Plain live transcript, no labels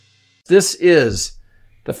This is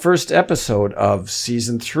the first episode of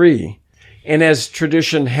Season 3. And as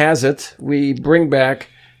tradition has it, we bring back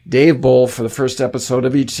Dave Boll for the first episode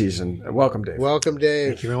of each season. Welcome, Dave. Welcome, Dave.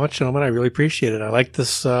 Thank you very much, gentlemen. I really appreciate it. I like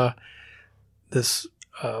this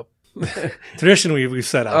tradition we've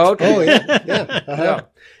set up. Okay. Oh, yeah. Yeah. Uh-huh. Yeah.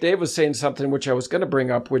 Dave was saying something which I was going to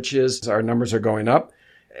bring up, which is our numbers are going up.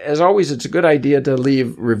 As always, it's a good idea to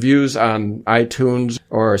leave reviews on iTunes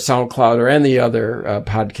or SoundCloud or any other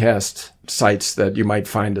podcast sites that you might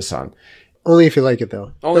find us on. Only if you like it,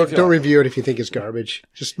 though. Don't like review it if you think it's garbage.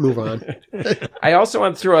 Just move on. I also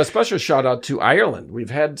want to throw a special shout out to Ireland. We've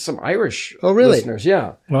had some Irish listeners.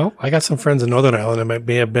 Yeah. Well, I got some friends in Northern Ireland that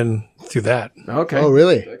may have been through that. Okay. Oh,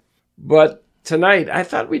 really? But tonight, I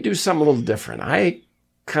thought we'd do something a little different. I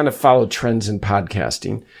kind of follow trends in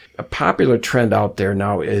podcasting. A popular trend out there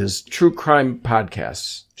now is true crime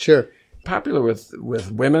podcasts. Sure. Popular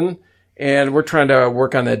with women, and we're trying to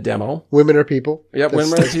work on that demo. Women are people. Yep,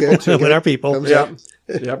 women are people too. Women are people.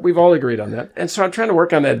 Yep, we've all agreed on that. And so I'm trying to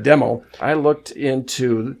work on that demo. I looked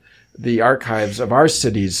into the archives of our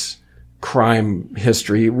city's crime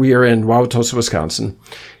history. We are in Wauwatosa, Wisconsin.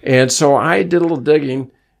 And so I did a little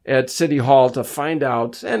digging at City Hall to find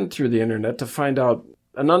out, and through the internet, to find out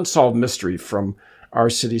an unsolved mystery from our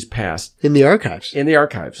city's past. In the archives? In the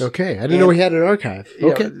archives. Okay. I didn't know we had an archive.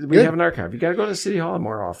 Okay. We have an archive. You got to go to City Hall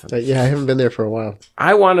more often. Yeah, I haven't been there for a while.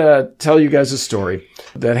 I want to tell you guys a story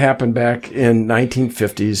that happened back in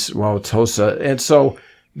 1950s Wauwatosa. And so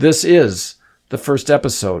this is the first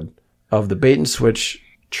episode of the Bait and Switch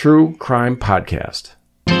True Crime Podcast.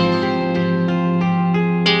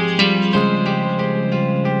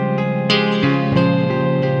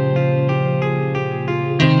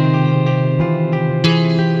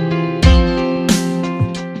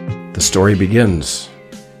 The story begins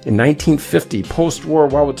in 1950, post-war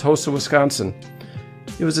Wauwatosa, Wisconsin.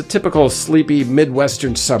 It was a typical sleepy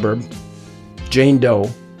Midwestern suburb. Jane Doe,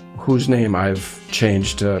 whose name I've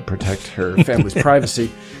changed to protect her family's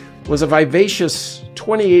privacy, was a vivacious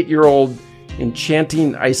 28-year-old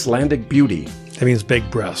enchanting Icelandic beauty. That means big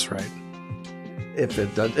breasts, right? If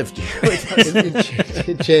it does.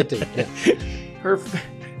 Enchanting. Yeah. Her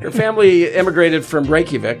family immigrated from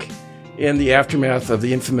Reykjavik in the aftermath of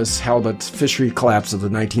the infamous halibut fishery collapse of the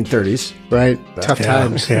 1930s. Right. Tough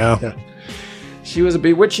times. Yeah. She was a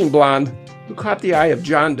bewitching blonde who caught the eye of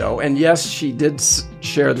John Doe, and yes, she did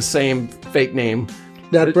share the same fake name.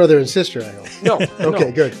 Not brother and sister, I hope. No. Okay,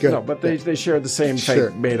 no, good. No, but they shared the same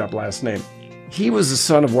Sure. fake made-up last name. He was the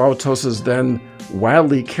son of Wauwatosa's then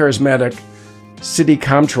wildly charismatic city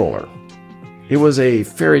comptroller. It was a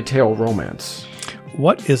fairy tale romance.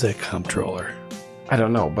 What is a comptroller? I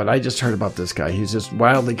don't know, but I just heard about this guy. He's just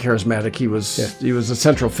wildly charismatic. He was a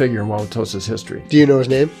central figure in Wauwatosa's history. Do you know his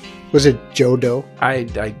name? Was it Joe Doe? I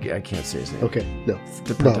can't say his name. Okay, no.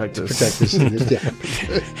 To protect us. Yeah.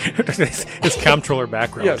 His comptroller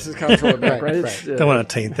background. Yes, his comptroller background. Right. Don't want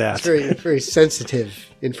to taint that. It's very sensitive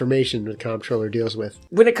information the comptroller deals with.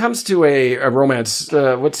 When it comes to a romance,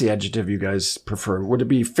 what's the adjective you guys prefer? Would it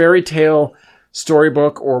be fairy tale,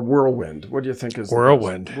 storybook, or whirlwind? What do you think is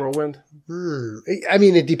Whirlwind? Whirlwind? I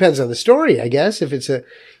mean, it depends on the story, I guess. If it's a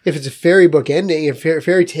fairy book ending, a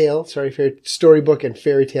fairy tale, storybook and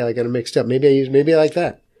fairy tale, I got them mixed up. Maybe I like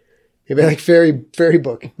that. Maybe I like fairy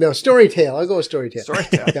book. No, story tale. I'll go with story tale. Story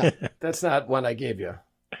tale. Yeah. That's not one I gave you.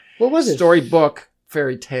 What was it? Storybook,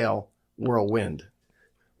 fairy tale, whirlwind.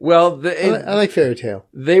 Well, I like fairy tale.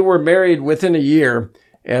 They were married within a year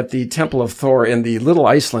at the Temple of Thor in the Little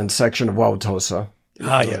Iceland section of Wauwatosa.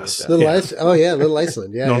 Ah, yes. Little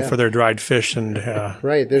Iceland. Yeah, known for their dried fish and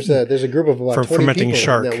right. There's a group of about 20 fermenting people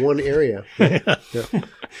shark in that one area. Yeah.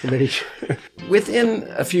 Within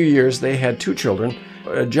a few years, they had two children,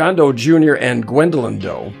 John Doe Jr. and Gwendolyn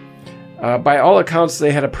Doe. By all accounts,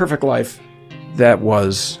 they had a perfect life. That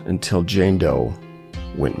was until Jane Doe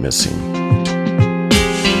went missing.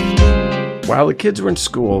 While the kids were in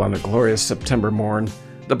school on a glorious September morn,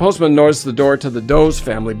 the postman noticed the door to the Doe's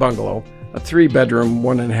family bungalow, a 3-bedroom,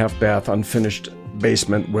 1.5 bath, unfinished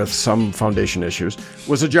basement with some foundation issues,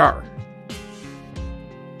 was ajar.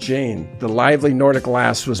 Jane, the lively Nordic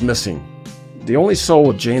lass, was missing. The only soul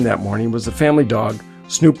with Jane that morning was the family dog,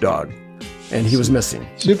 Snoop Dogg, and he was missing.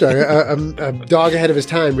 Snoop Dogg, a dog ahead of his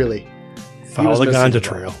time, really. Follow the ganja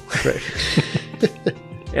trail. Right.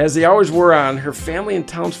 As the hours wore on, her family and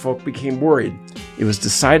townsfolk became worried. It was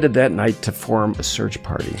decided that night to form a search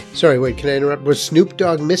party. Sorry, wait, can I interrupt? Was Snoop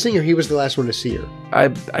Dogg missing, or he was the last one to see her? I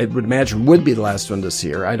would imagine would be the last one to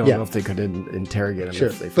see her. I don't know if they could interrogate him. Sure,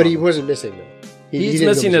 if they but he him. wasn't missing, though. He's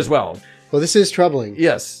missing as well. Well, this is troubling.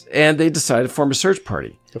 Yes, and they decided to form a search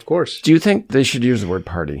party. Of course. Do you think they should use the word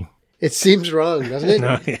party? It seems wrong, doesn't it?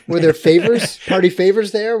 No. Were there party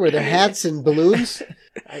favors there? Were there hats and balloons?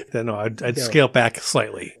 No, I'd scale back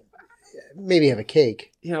slightly. Maybe have a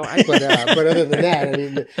cake. I, But other than that, I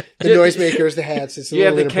mean, the noisemakers, the hats, it's a you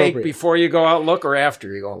have little the cake inappropriate. before you go out and look or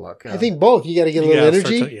after you go and look? I think both. You got to get a little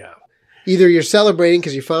energy. Yeah. Either you're celebrating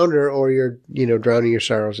because you found her, or you're, drowning your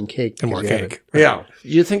sorrows in cake. And more because you have cake. it. Yeah.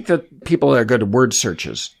 You think that people that are good at word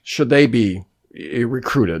searches, should they be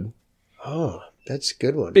recruited? Oh, that's a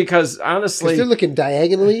good one. Because 'Cause honestly, they're looking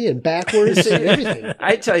diagonally and backwards and everything.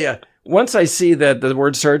 I tell you, once I see that the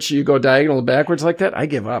word search, you go diagonal and backwards like that, I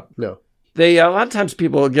give up. No. A lot of times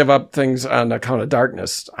people give up things on account of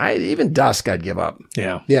darkness. Even dusk, I'd give up.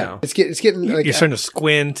 Yeah. Yeah. It's getting like You're starting to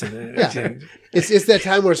squint. And, Yeah. It's that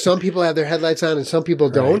time where some people have their headlights on and some people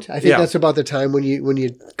don't. I think that's about the time when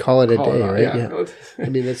you call it a day, right? Yeah. I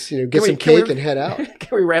mean, let's get some cake and head out.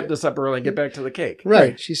 Can we wrap this up early and get back to the cake?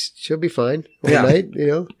 Right. She'll be fine overnight.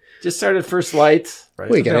 Just started first light. Right?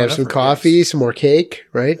 Well, you gotta have some coffee, some more cake,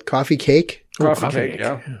 right? Coffee cake. Coffee cake.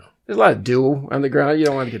 Yeah. There's a lot of dew on the ground. You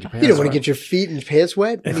don't want to get your pants. You don't want to wet. get your feet and pants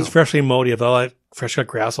wet. If it's freshly mowed, you have all that fresh cut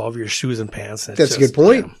grass all over your shoes and pants. And That's a good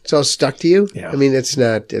point. Yeah. It's all stuck to you. Yeah. I mean, it's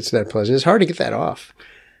not pleasant. It's hard to get that off.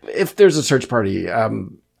 If there's a search party,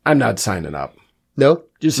 I'm not signing up. No?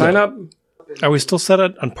 Do you sign up? Are we still set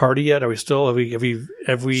on party yet? Are we still?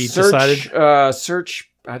 Have we decided? Search.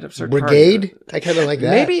 I'd have search Brigade? Party. I kind of like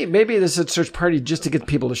that. Maybe this is a search party just to get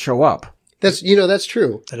people to show up. That's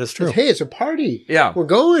true. That is true. Hey, it's a party. Yeah. We're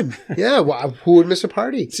going. Yeah. Well, who would miss a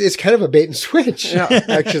party? It's kind of a bait and switch,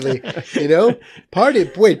 actually. Party.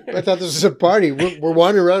 Wait, I thought this was a party. We're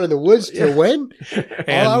wandering around in the woods till when?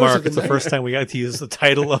 And All hours Mark, of the it's the night. first time we got to use the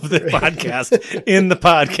title of the podcast in the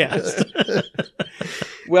podcast.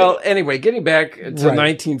 Well, anyway, getting back to the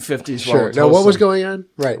 1950s. Sure. Now, what was going on?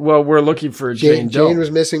 Right. Well, we're looking for Jane Doe. Jane was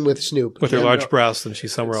missing with Snoop. With her large breasts, and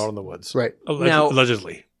she's somewhere out in the woods. Right.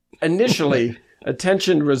 Allegedly. Initially,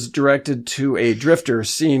 attention was directed to a drifter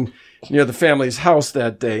seen near the family's house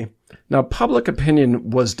that day. Now, public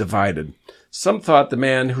opinion was divided. Some thought the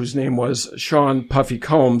man, whose name was Sean Puffy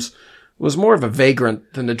Combs, was more of a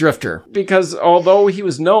vagrant than a drifter, because although he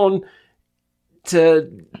was known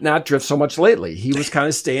to not drift so much lately, he was kind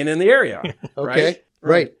of staying in the area. Okay.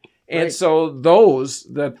 Right. And so those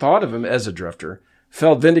that thought of him as a drifter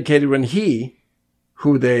felt vindicated when he,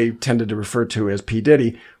 who they tended to refer to as P.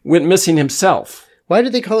 Diddy, went missing himself. Why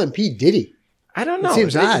did they call him P. Diddy? I don't know. It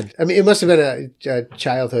seems odd. I mean, it must have been a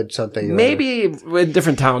childhood something. Maybe in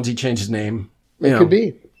different towns he changed his name. It could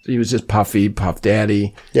be. He was just Puffy, Puff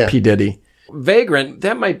Daddy, P. Diddy. Vagrant,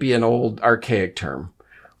 that might be an old archaic term.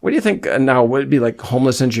 What do you think now? Would it be like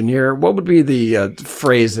homeless engineer? What would be the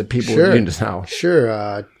phrase that people would use now?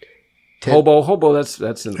 Sure. Hobo, that's in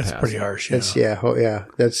the past. That's pretty harsh. That's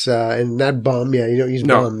That's and not bum. Yeah, you don't use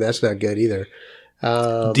bum. That's not good either.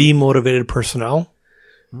 Demotivated personnel.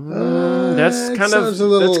 That's kind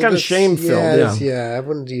of shame filled. Yeah, I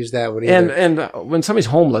wouldn't use that one either. And when somebody's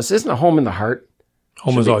homeless, isn't a home in the heart?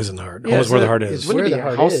 Home is always in the heart. Home is where the heart is. Wouldn't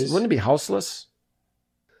Wouldn't it be houseless?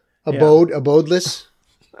 Abodeless.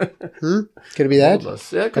 Could it be that?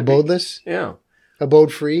 Abodeless. Yeah, it could Abodeless. be. Yeah.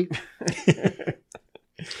 Abode free.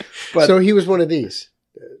 But so he was one of these.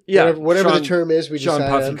 Yeah. Whatever the term is, we Sean decide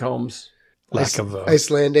Puffy on. Combs. Lack of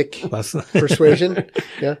Icelandic persuasion.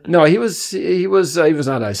 Yeah. No, he was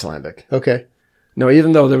not Icelandic. Okay. No,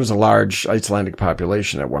 even though there was a large Icelandic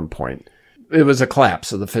population at one point, it was a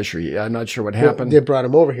collapse of the fishery. I'm not sure what happened. They brought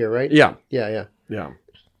him over here, right? Yeah. Yeah.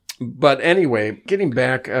 But anyway, getting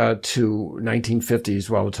back to 1950s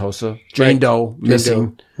Wauwatosa, Jane Doe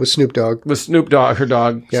missing with Snoop Dogg. with Snoop Dogg, her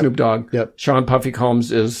dog, Snoop Dogg. Yep. Sean Puffy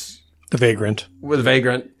Combs is the vagrant. with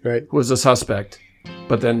Vagrant, Right. who was a suspect,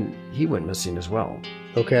 but then he went missing as well.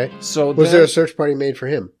 Okay. So Was there a search party made for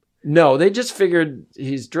him? No, they just figured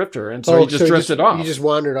he's drifter, and so he just drifted off. He just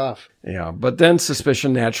wandered off. Yeah, but then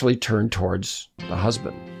suspicion naturally turned towards the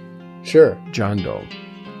husband, Sure. John Doe.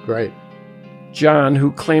 Right. John,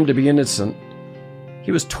 who claimed to be innocent,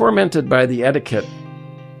 he was tormented by the etiquette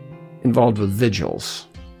involved with vigils.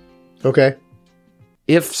 Okay.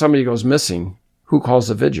 If somebody goes missing, who calls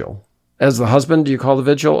the vigil? As the husband, do you call the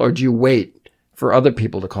vigil, or do you wait for other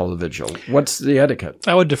people to call the vigil? What's the etiquette?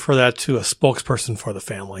 I would defer that to a spokesperson for the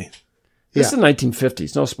family. This is the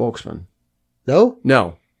 1950s. No spokesman. No?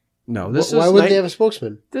 No. Why wouldn't they have a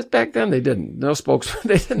spokesman? This back then they didn't. No spokesman.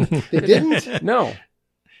 They didn't. They didn't? No.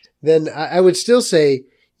 Then I would still say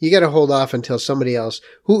you got to hold off until somebody else.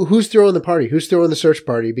 Who's throwing the party? Who's throwing the search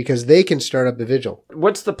party? Because they can start up the vigil.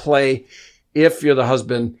 What's the play if you're the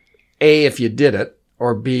husband? A, if you did it,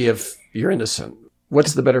 or B, if you're innocent?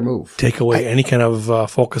 What's the better move? Take away any kind of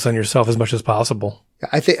focus on yourself as much as possible.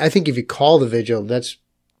 I think if you call the vigil, that's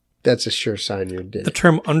a sure sign you did The it.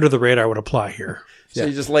 term under the radar would apply here. So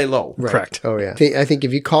you just lay low. Right. Correct. Oh yeah. I think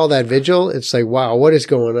if you call that vigil, it's like, wow, what is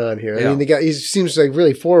going on here? I Yeah. mean, the guy, he seems like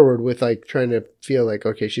really forward with like trying to feel like,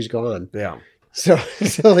 okay, she's gone. Yeah. So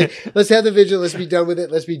like, let's have the vigil. Let's be done with it.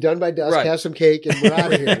 Let's be done by dusk. Right. Have some cake and we're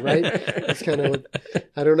out of here. Right. That's kind of,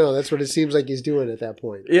 I don't know. That's what it seems like he's doing at that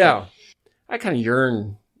point. Yeah. I kind of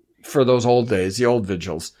yearn for those old days, the old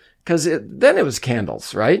vigils, because then it was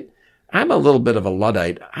candles, right? I'm a little bit of a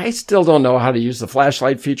Luddite. I still don't know how to use the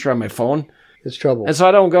flashlight feature on my phone. It's trouble. And so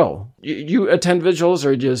I don't go. You attend vigils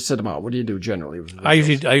or you just sit them out? What do you do generally? With I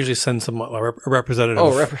vigils? usually send some a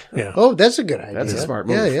representative. Yeah. Oh, that's a good idea. That's a smart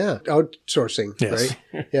move. Yeah. Outsourcing, Yes.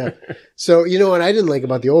 right? Yeah. So, you know what I didn't like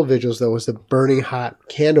about the old vigils, though, was the burning hot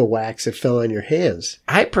candle wax that fell on your hands.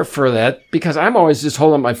 I prefer that because I'm always just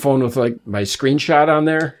holding my phone with like my screenshot on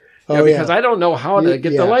there. Oh, because I don't know how to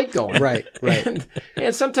get the light going. Right.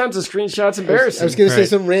 And sometimes the screenshot's embarrassing. I was going to say Right.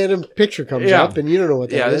 some random picture comes Yeah. up and you don't know what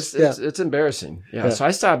that is. It's embarrassing. Yeah, so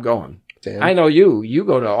I stopped going. Damn. I know you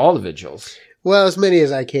go to all the vigils. Well, as many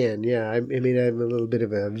as I can. Yeah. I mean, I'm a little bit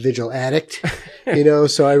of a vigil addict,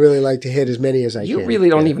 so I really like to hit as many as I can. You really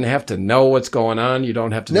don't even have to know what's going on. You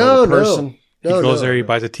don't have to No, know the person. He goes there, he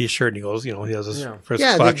buys a T-shirt, and he goes, he has his first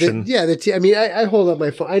Yeah, collection. I mean, I hold up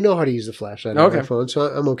my phone. I know how to use the flashlight on Okay. my phone, so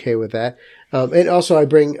I'm okay with that. And also, I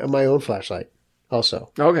bring my own flashlight.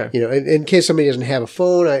 Also, Okay. in case somebody doesn't have a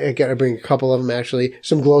phone, I bring a couple of them actually,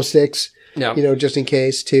 some glow sticks, Yeah. just in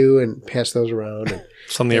case too, and pass those around. And,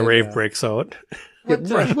 Suddenly a rave breaks out.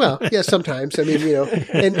 right, well, yeah, sometimes. I mean,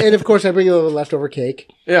 and of course, I bring a little leftover cake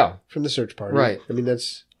Yeah. from the search party. Right. I mean,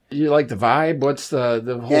 that's. You like the vibe? What's the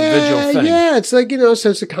whole vigil thing? Yeah, it's like, a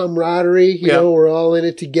sense of camaraderie. You know, we're all in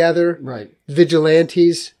it together. Right.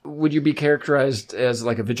 Vigilantes. Would you be characterized as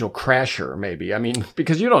like a vigil crasher, maybe? I mean,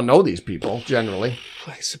 because you don't know these people generally.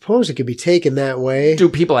 I suppose it could be taken that way. Do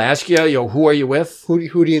people ask you, who are you with?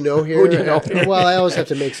 Who do you know here? Who do you know here? Well, I always have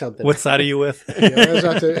to make something. What side are you with? I always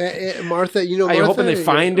have to, Martha, Are Martha. you hoping they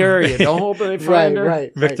find her? Or you don't hope they find her?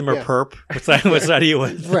 Right. Victim or yeah. perp? What side are you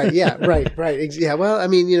with? Right. Yeah. Right. Yeah. Well, I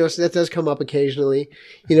mean, so that does come up occasionally.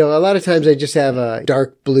 A lot of times I just have a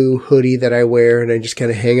dark blue hoodie that I wear and I just kind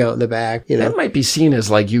of hang out in the back, That might be seen as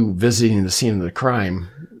like you visiting the scene of the crime.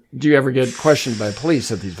 Do you ever get questioned by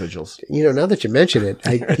police at these vigils? Now that you mention it,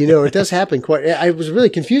 it does happen quite. I was really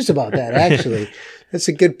confused about that, actually. That's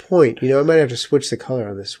a good point. I might have to switch the color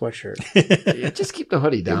on this sweatshirt. Yeah, just keep the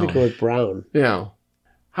hoodie down. Maybe go with brown. Yeah.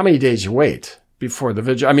 How many days you wait before the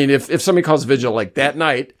vigil? I mean, if somebody calls vigil like that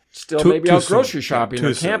night, still maybe too out soon. grocery shopping Too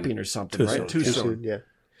or soon. camping or something, right? Too Too soon. soon. Yeah.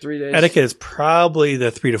 3 days. Etiquette is probably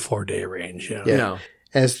the 3 to 4 day range. Yeah. Yeah.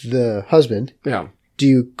 As the husband, Yeah. do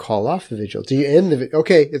you call off the vigil? Do you end the vigil?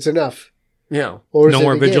 Okay, it's enough. Yeah. Or is No it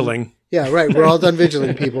more begin? vigiling. Yeah, right. We're all done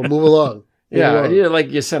vigiling, people. Move along. Move Yeah. along.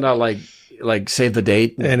 You send out like save the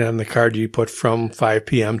date And on the card you put from 5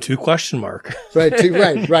 p.m. to question mark.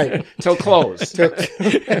 Right. Right. till close. Right.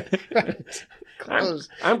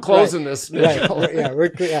 I'm closing this vigil.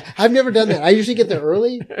 Right. Yeah. I've never done that. I usually get there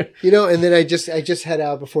early, and then I just head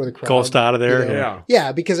out before the crowd. Ghost out of there. Yeah.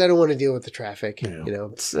 Yeah, because I don't want to deal with the traffic.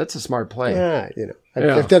 That's a smart play.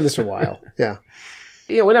 I've done this a while. Yeah.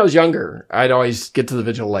 When I was younger, I'd always get to the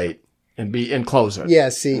vigil late and close it. Yeah.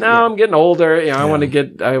 See. Now I'm getting older. I want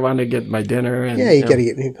to get my dinner. And, Yeah, you got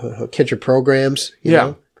to catch your programs. You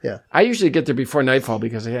know? Yeah. I usually get there before nightfall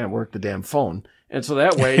because I haven't worked the damn phone. And so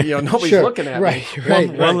that way, nobody's Sure. looking at Right. me.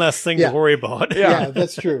 Right. One less thing Yeah. to worry about. Yeah,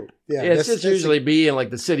 that's true. Yeah. It's just usually being like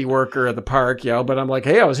the city worker at the park, but I'm like,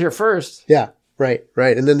 hey, I was here first. Yeah. Right.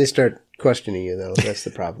 And then they start questioning you, though. That's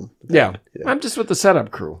the problem. Yeah. I'm just with the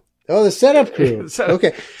setup crew. Oh, the setup crew. Setup-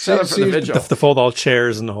 Okay. Setup for the you're- vigil. The fold-out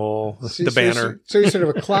chairs and the banner. So you're sort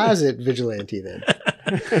of a closet vigilante then.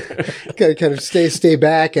 kind of stay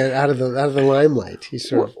back and out of the limelight. You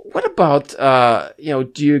sort of. What about,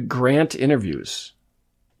 do you grant interviews?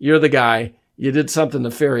 You're the guy. You did something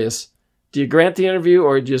nefarious. Do you grant the interview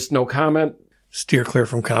or just no comment? Steer clear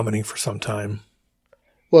from commenting for some time.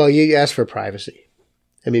 Well, you ask for privacy.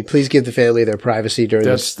 I mean, please give the family their privacy during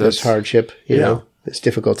this hardship. This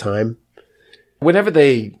difficult time. Whenever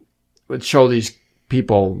they would show these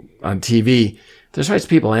people on TV, there's always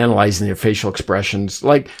people analyzing their facial expressions.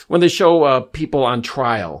 Like when they show people on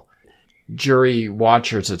trial, jury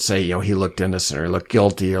watchers that say, he looked innocent or looked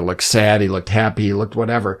guilty or looked sad, he looked happy, he looked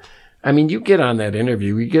whatever. I mean, you get on that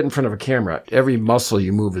interview, you get in front of a camera, every muscle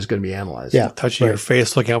you move is going to be analyzed. Yeah. Touching your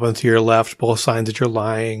face, looking up and to your left, both signs that you're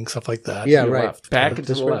lying, stuff like that. Yeah, To your right. left. Back and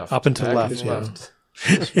to the left. Up and to the Back left, and to yeah. left.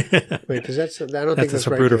 Wait, because I don't think That's that's a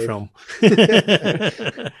right. Bruder Dave. film.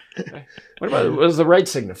 What does the right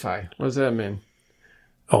signify? What does that mean?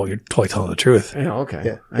 Oh, you're totally telling the truth. Yeah, okay.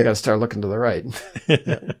 Yeah. I got to start looking to the right.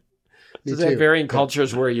 Does that vary in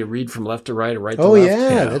cultures where you read from left to right or right to left?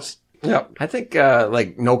 Yeah. That's Yeah. I think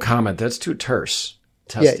like no comment. That's too terse.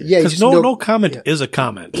 Testy. yeah. Because no comment is a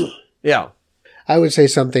comment. Yeah. I would say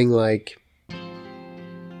something like,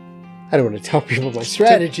 I don't want to tell people my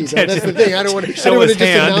strategy, though. That's the thing. I don't want to just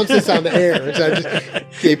announce this on the air. So I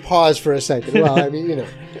just they pause for a second. Well, I mean,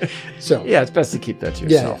 So Yeah, it's best to keep that to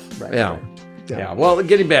yourself. Right. Yeah. Well,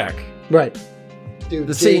 getting back. Right. Dude,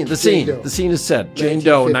 The scene is set. Jane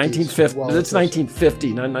Doe, 1950s. 1950. Wow, That's that's-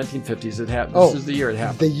 1950, not 1950s. It happened. Oh. This is the year it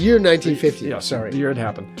happened. The year 1950. Yeah, Sorry. the year it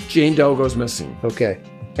happened. Jane Doe goes missing, Okay.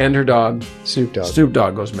 and her dog Snoop Dogg. Snoop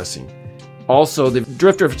Dogg goes missing. Also, the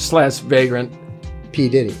drifter / vagrant P.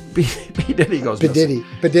 Diddy. P. Diddy goes missing.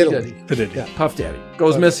 Bediddle. Yeah. Puff Daddy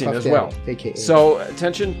goes missing Puff as Daddy, well. AKA. So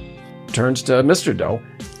attention turns to Mr. Doe.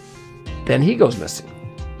 Then he goes missing.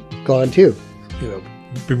 Gone too.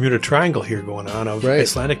 Bermuda Triangle here going on of Right.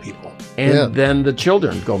 Icelandic people. And then the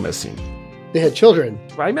children go missing. They had children.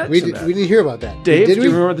 I mentioned that. We didn't hear about that. Dave, Did do we?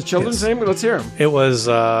 you remember the children's name? Let's hear them. It was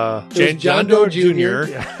John Doe Jr.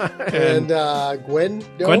 Jr. And Gwen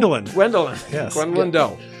Doe? Gwendolyn. Gwendolyn. Yes. Gwendolyn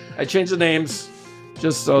Doe. I changed the names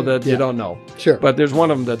just so that you don't know. Sure. But there's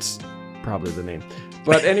one of them that's probably the name.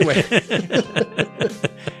 But anyway.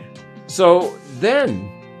 So then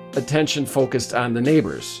attention focused on the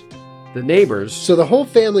neighbors. The neighbors. So the whole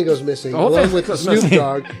family goes missing, whole along family with goes Snoop missing.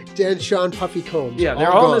 Dogg and Sean Puffy Combs. Yeah,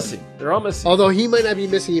 they're all gone. missing. They're all missing. Although he might not be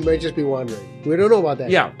missing, he might just be wandering. We don't know about that.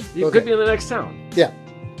 Yeah, he Okay. could be in the next town. Yeah.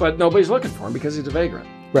 But nobody's looking for him because he's a vagrant.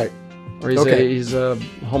 Right. Or he's, Okay. he's a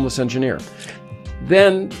homeless engineer.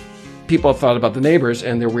 Then people thought about the neighbors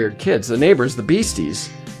and their weird kids. The neighbors, the Beasties,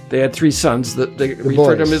 they had 3 sons that they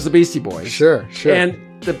referred to them as the Beastie Boys. Sure. And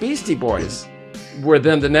the Beastie Boys were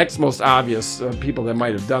then the next most obvious people that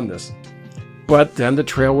might have done this. But then the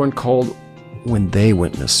trail went cold when they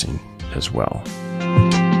went missing as well.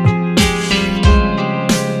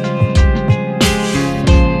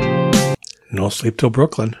 No sleep till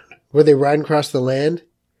Brooklyn. Were they riding across the land,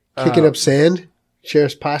 kicking up sand,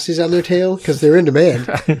 sheriff's posses on their tail? Because they're in demand.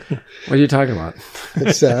 What are you talking about?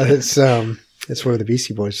 It's one of the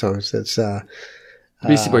Beastie Boys songs. That's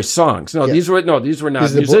Beastie Boys songs. No, yeah. these were not These are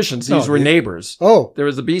the musicians. These were neighbors. Oh, There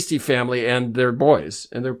was the Beastie family and their boys.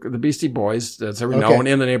 And the Beastie Boys, as they were Okay. known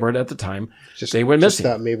in the neighborhood at the time, they went just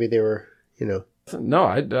missing. thought maybe they were, No,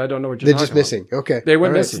 I don't know what you're they're talking just about. missing. Okay, They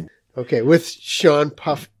went All right. missing. Okay, with Sean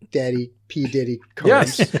Puff Daddy P Diddy Combs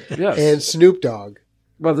Yes, yes. and Snoop Dogg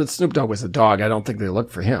Well, the Snoop Dogg was a dog. I don't think they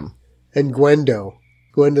looked for him. and Gwendolyn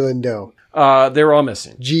Doe, They were all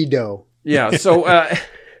missing. G Doe. Yeah.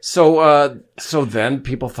 So then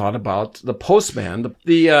people thought about the postman.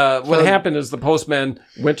 What happened is the postman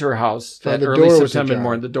went to her house Found that the early door was September ajar.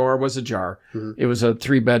 morning. The door was ajar. Mm-hmm. It was a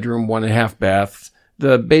 3-bedroom, 1.5 bath.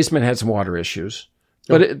 The basement had some water issues,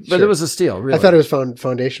 but it sure. was a steal. Really. I thought it was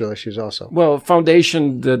foundational issues also. well,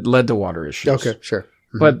 foundation that led to water issues. Okay, sure.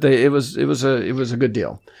 But it was a good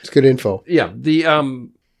deal. It's good info. Yeah.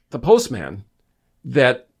 The postman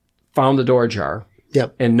that found the door ajar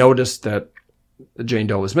Yep. and noticed that Jane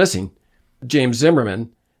Doe was missing, James Zimmerman,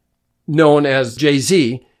 known as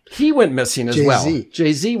Jay-Z, he went missing as well. Jay-Z.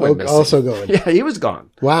 Jay-Z went missing. Also going. Yeah, he was gone.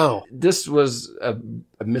 Wow. This was a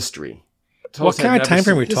mystery. What kind of time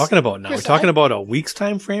frame are we this- talking about now? We're Chris, talking about a week's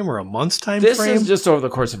time frame or a month's time This frame? is just over the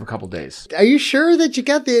course of a couple days. Are you sure that you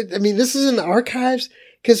got this is in the archives?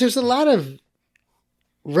 Because there's a lot of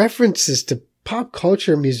references to pop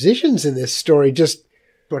culture musicians in this story. Just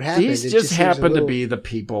what happened. These It just seems a happened to little- be the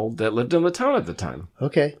people that lived in the town at the time.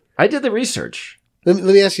 Okay. I did the research. Let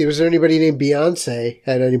me ask you, was there anybody named Beyonce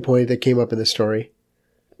at any point that came up in the story?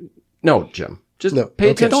 No, Jim. Just No,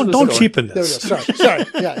 pay okay. attention to the Don't story. cheapen No, this. sorry.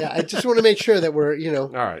 Yeah. I just want to make sure that we're, All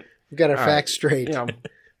right. we've got our All facts straight.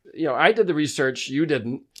 I did the research. You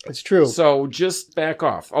didn't. It's true. So just back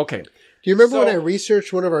off. Okay. Do you remember when So- I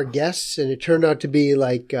researched one of our guests and it turned out to be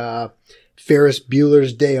like Ferris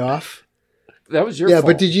Bueller's Day Off? That was your Yeah, fault.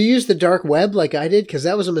 but did you use the dark web like I did? Because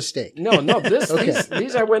that was a mistake. No. Okay.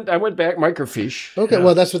 These I went back microfiche. Okay,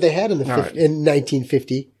 well, that's what they had in All right. in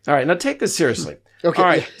 1950. All right, now take this seriously. Okay, All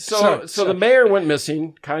right. yeah. So Sorry. the mayor went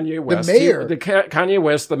missing. Kanye West. mayor? Kanye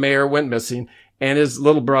West, the mayor, went missing, and his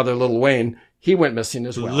little brother, Lil Wayne, he went missing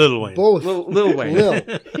as well. Lil Wayne. Both. Lil Wayne. Lil.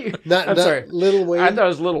 I'm Not sorry. Lil Wayne. I thought it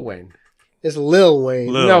was Lil Wayne. It's Lil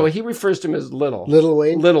Wayne. Lil. No, he refers to him as Little. Lil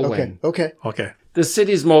Wayne? Little Okay. Wayne. Okay. Okay. The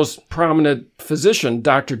city's most prominent physician,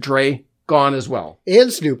 Dr. Dre, gone as well.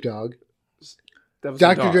 And Snoop Dogg. That was the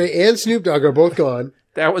Dr. dog. Dre and Snoop Dogg are both gone.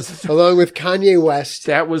 That was along with Kanye West,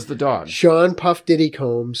 that was the dog. Sean Puff Diddy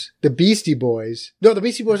Combs, the Beastie Boys. No, the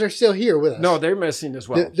Beastie Boys are still here with us. No, they're missing as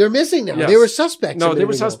well. They're missing now. Yes. They were suspects. No, they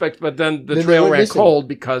were suspects, but then the Then trail they went ran missing. cold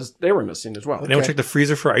because they were missing as well. Anyone check the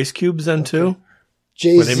freezer for ice cubes then too?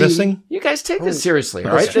 Jay-Z. Were they missing? You guys take this seriously,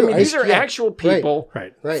 all That's right? true. I mean, these are Yeah. actual people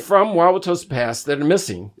Right. Right. from Wauwatosa Pass that are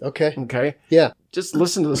missing. Okay. Okay, Yeah. just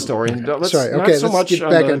listen to the story and let's Sorry. not Okay, so let's much get on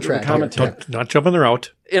back the, on track the here. commentary. Not jumping the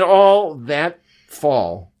route. In all that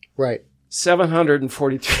fall, Right.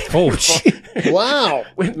 743 Oh, people gee. Wow.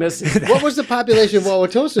 went missing. What was the population of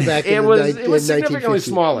Wauwatosa back in It the was in significantly 1950?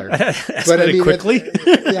 smaller. Escalated quickly.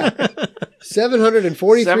 Yeah.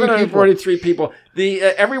 743 people. 743 people. The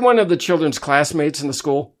every one of the children's classmates in the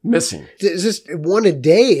school missing. Is this one a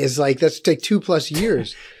day? Is like that's like 2+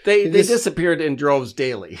 years. They This- disappeared in droves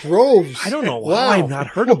daily. Droves. I don't know why Wow. I've not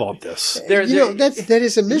heard about this. That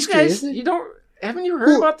is a You mystery, guys, isn't it? you don't haven't you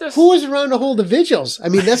heard about this? Who was around to hold the vigils? I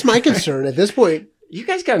mean, that's my concern at this point. You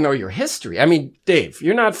guys got to know your history. I mean, Dave,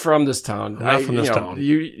 you're not from this town. I'm not from this you know, town.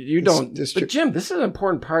 You don't. It's But true. Jim, this is an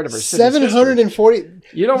important part of our city's 740. history.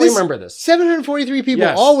 You don't this- remember this. 743 people,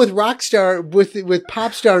 Yes. all with rock star with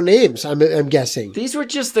pop star names. I'm guessing. These were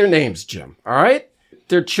just their names, Jim. All right?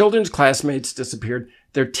 Their children's classmates disappeared.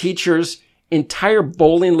 Their teachers, entire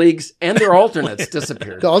bowling leagues, and their alternates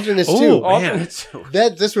disappeared. The alternates Oh, too. man. Alternates too.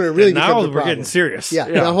 That's when it really Now becomes a we're problem. getting serious. Yeah.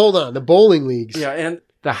 Yeah. Now hold on. The bowling leagues Yeah, and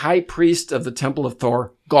the high priest of the Temple of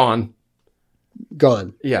Thor, gone.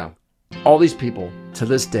 gone Yeah. All these people, to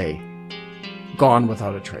this day, gone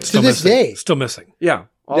without a trace. to this day. Still missing. Yeah,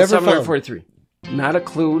 all Never 743. Not a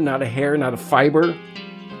clue, not a hair, not a fiber,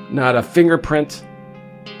 not a fingerprint.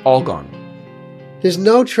 All gone. There's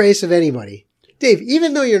no trace of anybody. Dave,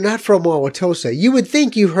 even though you're not from Wauwatosa, you would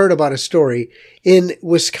think you've heard about a story in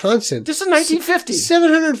Wisconsin. This is 1950.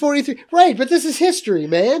 743. Right, but this is history,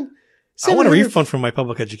 man. I want a 700 refund from my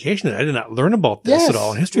public education. I did not learn about this at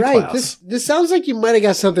all in history right. class. This sounds like you might have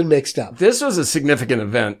got something mixed up. This was a significant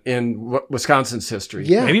event in Wisconsin's history.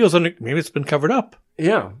 Yeah. Maybe it's been covered up.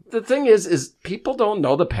 Yeah. The thing is people don't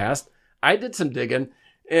know the past. I did some digging,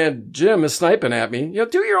 and Jim is sniping at me. You know,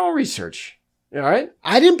 do your own research. All right?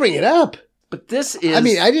 I didn't bring it up. But this is... I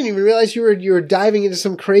mean, I didn't even realize you were diving into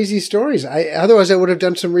some crazy stories. Otherwise I would have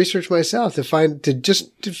done some research myself to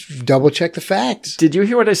double check the facts. Did you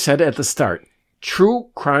hear what I said at the start? True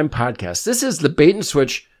Crime Podcast. This is the Bait and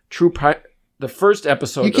Switch the first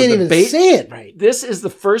episode You can't of the even say it right. This is the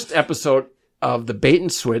first episode of the Bait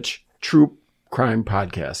and Switch True Crime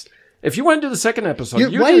Podcast. If you want to do the second episode,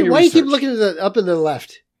 Why do you keep looking up and to the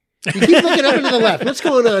left? You keep looking up and to the left. What's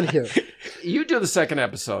going on here? You do the second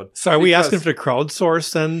episode. So are we because- asking for the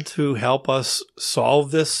crowdsource then to help us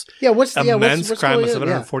solve this Yeah, what's immense what's crime going of on?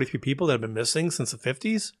 743 people that have been missing since the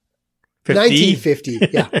 50s? 1950.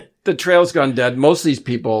 Yeah. The trail's gone dead. Most of these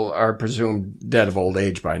people are presumed dead of old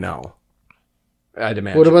age by now. I'd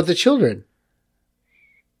imagine. What about the children?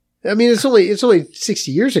 I mean, it's only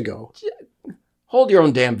 60 years ago. Hold your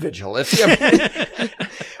own damn vigil. If you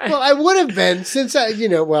Well, I would have been since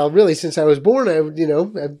really since I was born.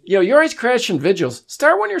 you're always crashing vigils.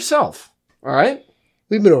 Start one yourself. All right.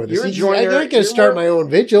 We've been over this. You're enjoying I'm not going you're to start more- my own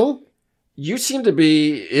vigil. You seem to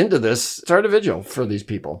be into this. Start a vigil for these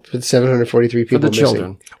people, With 743 for people the missing.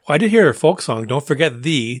 children. Well, I did hear a folk song. Don't forget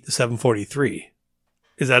the 743.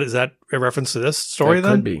 Is that a reference to this story That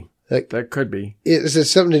then? could be. That could be. Is it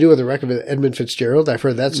something to do with the record of Edmund Fitzgerald? I've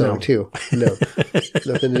heard that song No. too. No,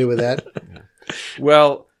 nothing to do with that.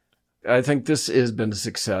 Well, I think this has been a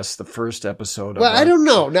success. The first episode. Well, of I don't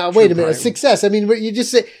know. Now, wait a minute. crime. Success. I mean, what you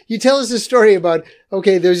just say, you tell us a story about,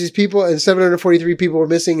 okay, there's these people and 743 people were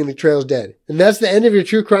missing and the trail's dead. And that's the end of your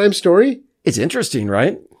true crime story? It's interesting,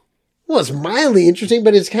 right? Well, it's mildly interesting,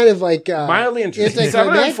 but it's kind of like, Mildly interesting.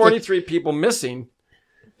 anticlimactic. 743 people missing.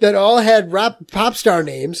 That all had pop star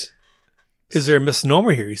names. Is there a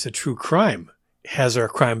misnomer here? You said true crime. Has our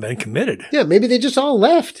crime been committed? Yeah, maybe they just all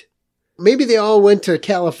left. Maybe they all went to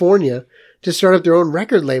California to start up their own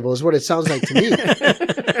record label is what it sounds like to me.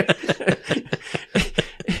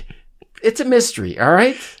 It's a mystery, all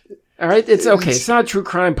right? All right? It's okay. It's not a true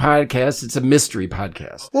crime podcast. It's a mystery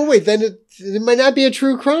podcast. Well, wait, then it might not be a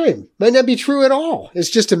true crime. Might not be true at all. It's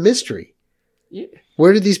just a mystery. Yeah.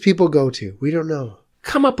 Where did these people go to? We don't know.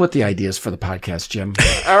 Come up with the ideas for the podcast, Jim.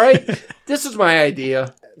 All right? This is my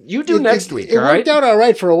idea. You do next week, It all right? worked out all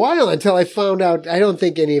right for a while until I found out I don't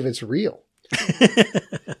think any of it's real.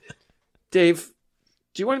 Dave,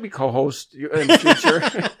 do you want to be co-host in the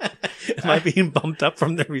future? Am I being bumped up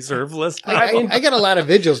from the reserve list? I got a lot of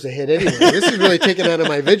vigils to hit anyway. This is really taking out of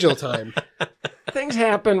my vigil time. things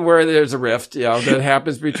happen where there's a rift, that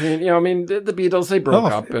happens between, the Beatles, they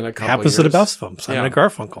broke up in a couple happens of years. to the best of them. Simon and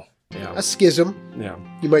Garfunkel. Yeah. A schism. Yeah.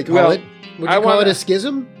 You might call it. Would you call it a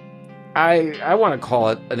schism? I want to call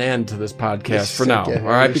it an end to this podcast Yes, for now, okay, all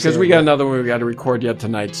right? Because we got another one we got to record yet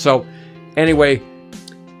tonight. So, anyway,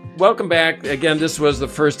 welcome back. Again, this was the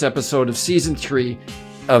first episode of Season 3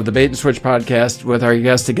 of the Bait and Switch podcast with our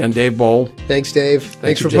guest again, Dave Boll. Thanks, Dave.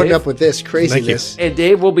 Thanks you, for putting Dave. up with this craziness. And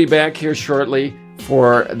Dave will be back here shortly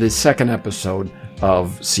for the second episode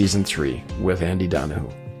of Season 3 with Andy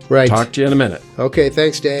Donohoo. Right. Talk to you in a minute. Okay,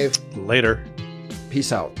 thanks, Dave. Later.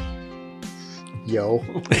 Peace out. Yo.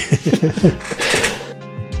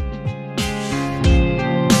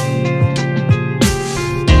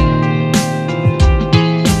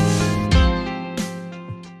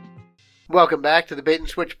 Welcome back to the Bait and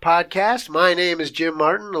Switch podcast. My name is Jim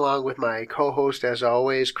Martin, along with my co-host, as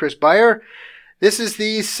always, Chris Beyer. This is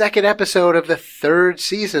the second episode of the third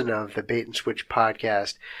season of the Bait and Switch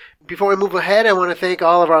podcast. Before we move ahead, I want to thank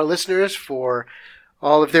all of our listeners for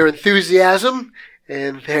all of their enthusiasm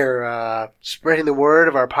and their spreading the word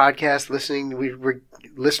of our podcast.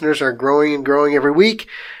 Listeners are growing and growing every week.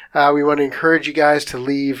 We want to encourage you guys to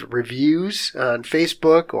leave reviews on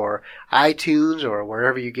Facebook or iTunes or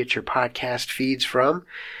wherever you get your podcast feeds from.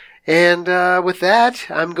 And with that,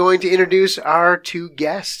 I'm going to introduce our two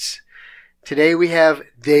guests. Today we have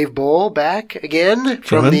Dave Boll back again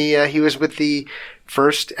from he was with the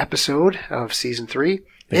first episode of Season 3.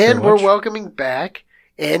 And we're welcoming back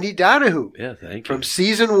Andy Donohoo. Yeah, thank you. From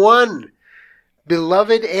Season 1.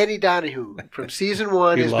 Beloved Andy Donohoo from Season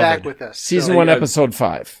 1 is back with us. Season 1, Episode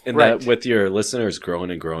 5. And that with your listeners growing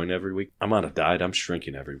and growing every week. I'm on a diet. I'm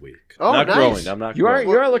shrinking every week. Oh, not nice. growing. I'm not You growing.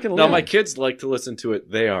 are looking No, lean. my kids like to listen to it.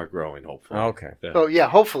 They are growing, hopefully. Okay. Yeah. Oh, yeah,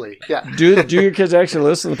 hopefully. Yeah. Do your kids actually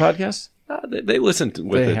listen to the podcast? They listen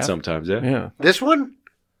with They it have? sometimes, yeah. Yeah. This one?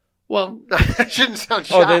 Well, That shouldn't sound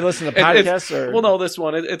shocked. Oh, they listen to podcasts? Or? well, no, this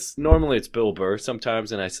one, it's normally it's Bill Burr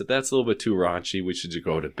sometimes, and I said, that's a little bit too raunchy. We should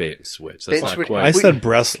go to Bait and Switch. That's Bait and not Switch. quite. I said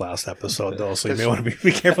breast last episode, though, so you may want to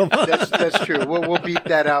be careful. That's true. We'll beat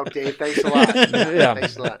that out, Dave. Thanks a lot. Yeah.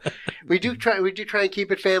 Thanks a lot. We do try and keep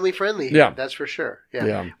it family friendly. Yeah. That's for sure. Yeah.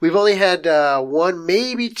 Yeah. We've only had one,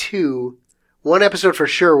 maybe two. One episode for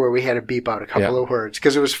sure where we had to beep out a couple of words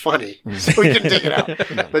because it was funny. So we couldn't take it out.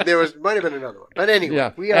 But might have been another one. But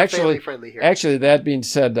anyway, we are family friendly here. Actually, that being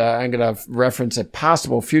said, I'm going to reference a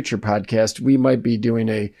possible future podcast. We might be doing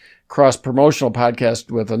a cross-promotional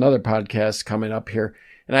podcast with another podcast coming up here.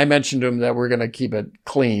 And I mentioned to them that we're going to keep it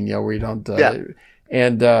clean. We don't...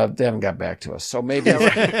 And they haven't got back to us. So maybe...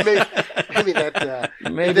 maybe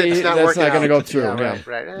maybe that's not going to go through. Yeah,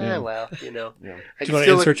 right. Well, Do you want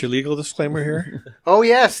to insert your legal disclaimer here? Oh,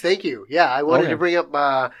 yes. Thank you. Yeah, I wanted to bring up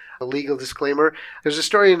a legal disclaimer. There's a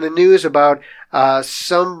story in the news about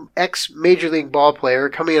some ex-Major League ball player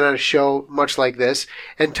coming in on a show much like this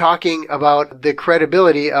and talking about the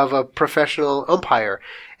credibility of a professional umpire.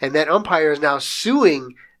 And that umpire is now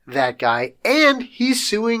suing that guy, and he's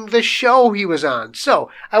suing the show he was on. So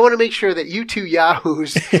I want to make sure that you two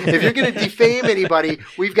yahoos, if you're going to defame anybody,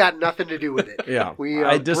 we've got nothing to do with it. Yeah, we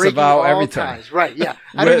I disavow all everything. Ties. Right? Yeah,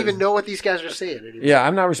 I don't even know what these guys are saying anymore. Yeah,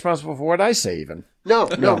 I'm not responsible for what I say even. No,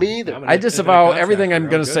 me either. I disavow everything I'm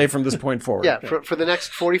going to say from this point forward. Yeah, for the next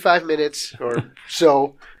 45 minutes or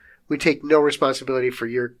so, we take no responsibility for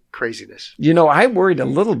your craziness. I worried a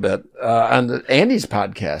little bit on Andy's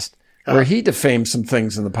podcast where he defamed some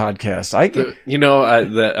things in the podcast.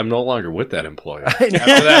 I'm no longer with that employer. After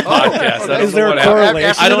that podcast, Is there a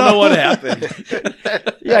correlation? I don't know what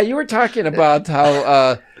happened. Yeah, you were talking about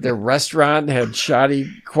how their restaurant had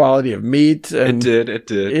shoddy quality of meat. And, It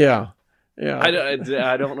did. Yeah. I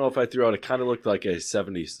don't know if I threw out. It kind of looked like a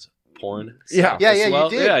 70s porn. Yeah. Yeah,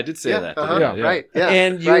 Well, you did. Yeah, I did say that. Uh-huh. Yeah. Right. Yeah.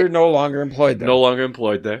 And you're no longer employed there. No longer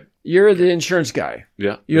employed there. You're the insurance guy.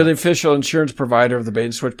 Yeah. You're the official insurance provider of the Bait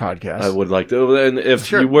and Switch podcast. I would like to. And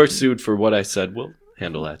if you were sued for what I said, we'll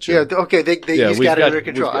handle that. Sure. Yeah. Okay. He's got it under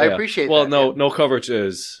control. I appreciate that. Well, no coverage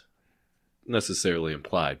is necessarily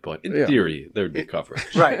implied, but in theory, there'd be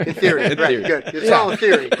coverage. Right. In theory. Right. Good. It's all in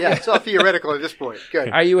theory. Yeah. It's all theoretical at this point. Good.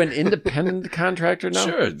 Are you an independent contractor now?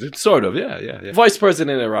 Sure. Sort of. Yeah. Vice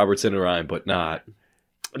president at Robertson and Ryan, but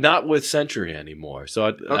not with Century anymore.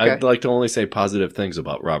 So I'd like to only say positive things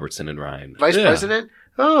about Robertson and Ryan. Vice president?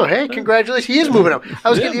 Oh, hey, congratulations. He is moving up. I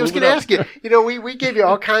was going to ask you, we gave you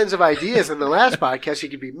all kinds of ideas in the last podcast. You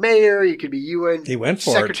could be mayor, you could be UN He went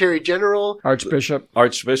for Secretary General. Archbishop.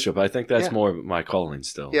 I think that's more my calling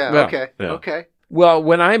still. Yeah, Yeah. okay. Yeah. Okay. Well,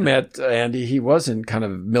 when I met Andy, he was in kind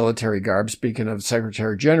of military garb, speaking of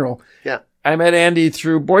Secretary General. Yeah. I met Andy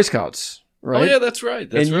through Boy Scouts. right? Oh yeah, that's right.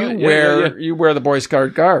 That's and right. You wear the Boy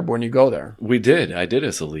Scout garb when you go there. We did. I did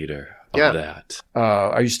as a leader of that.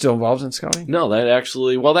 Are you still involved in scouting? No, that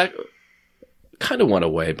kind of went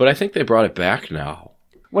away, but I think they brought it back now.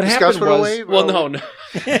 What The happened Scouts went was away? Well, no.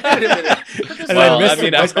 Wait a minute. Well, I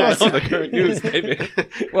mean, I don't know the current news, maybe.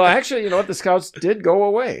 well, actually, you know what? The Scouts did go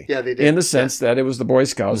away. Yeah, they did. In the sense that it was the Boy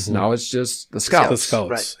Scouts. Now it's just the Scouts. The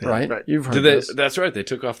Scouts. Right. Right? You've heard Did they, this. that's right. They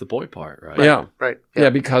took off the boy part, right? Yeah. Right. Yeah,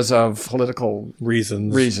 because of political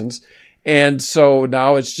Reasons. And so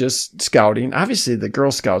now it's just scouting. Obviously, the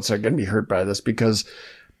Girl Scouts are going to be hurt by this because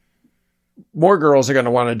more girls are going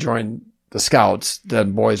to want to join the Scouts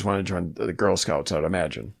than boys want to join the Girl Scouts, I'd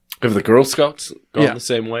imagine. Have the Girl Scouts gone Yeah. the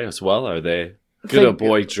same way as well? Are they could a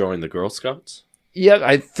boy join the Girl Scouts? Yeah,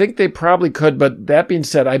 I think they probably could. But that being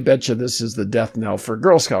said, I bet you this is the death knell for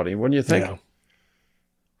Girl Scouting. Wouldn't you think? Yeah.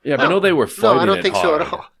 Yeah, I but know they were fighting No, I don't it think so hard.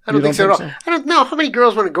 at all. I don't think so at all. I don't know how many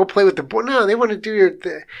girls want to go play with the boy. No, they want to do your.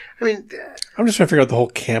 I mean, I'm just trying to figure out the whole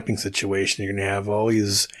camping situation. You're going to have all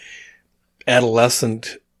these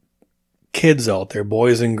adolescent kids out there,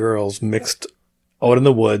 boys and girls, mixed out in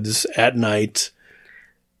the woods at night.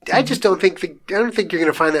 I just don't think. I don't think you're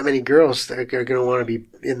going to find that many girls that are going to want to be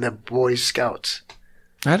in the Boy Scouts.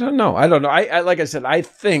 I don't know. I like I said, I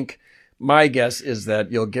think my guess is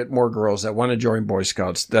that you'll get more girls that want to join Boy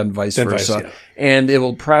Scouts than vice versa. Yeah. And it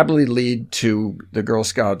will probably lead to the Girl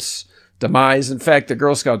Scouts' demise. In fact, the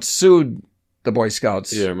Girl Scouts sued the Boy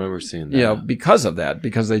Scouts. Yeah, I remember seeing that. You know, because of that,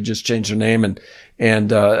 because they just changed their name,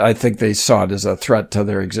 and I think they saw it as a threat to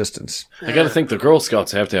their existence. I got to think the Girl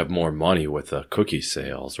Scouts have to have more money with the cookie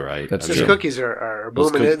sales, right? That's Those true. cookies are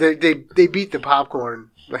Those booming. They beat the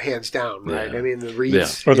popcorn hands down, right? Yeah. I mean, the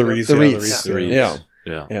Reeds. Or the you know. Reeds. The yeah, Reeds. the Reeds. Yeah.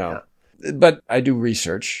 Yeah. Yeah. But I do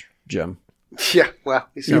research, Jim. Yeah, well,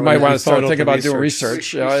 You might want to start followed up thinking the about doing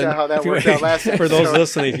research. research. We saw how that worked out last For those episode.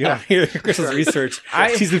 listening, if you want to hear Chris's research,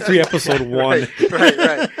 season 3, episode 1.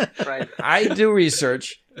 Right. I do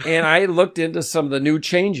research, and I looked into some of the new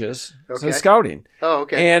changes Okay. to scouting. Oh,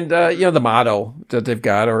 okay. And the motto that they've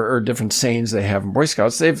got, or different sayings they have in Boy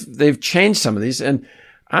Scouts, they've changed some of these. And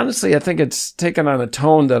honestly, I think it's taken on a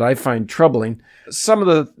tone that I find troubling. Some of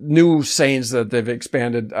the new sayings that they've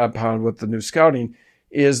expanded upon with the new scouting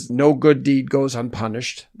is "no good deed goes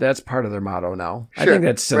unpunished." That's part of their motto now. I Sure. think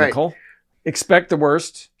that's cynical. Expect the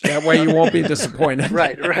worst. That way you won't be disappointed.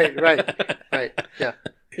 Right. Yeah.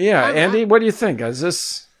 Yeah, Andy, what do you think? Is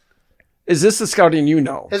this the scouting you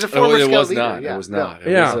know? As a former it scout was leader, not. yeah, It was no. not.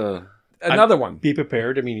 It Yeah. was, Another one. Be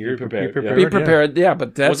prepared. I mean, you're prepared, prepared. Be yeah. prepared. Yeah,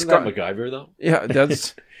 but that's wasn't that MacGyver, though? yeah,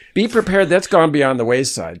 that's be prepared. That's gone beyond the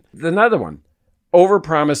wayside. Another one.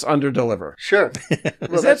 Overpromise, underdeliver. Sure.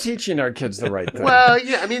 Is that teaching our kids the right thing? Well,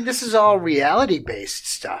 yeah. I mean, this is all reality-based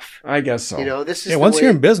stuff. I guess so. You know, this is Yeah, the once way,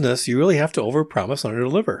 you're in business, you really have to overpromise,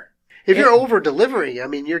 underdeliver. if you're over-delivering, I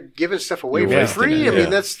mean, you're giving stuff away You're for wasting free. it, I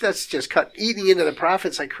mean, yeah. that's just eating into the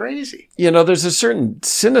profits like crazy. There's a certain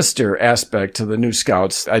sinister aspect to the new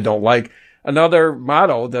scouts I don't like. Another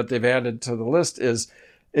motto that they've added to the list is,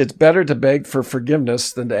 "It's better to beg for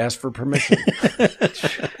forgiveness than to ask for permission."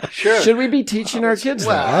 Sure. Should we be teaching our kids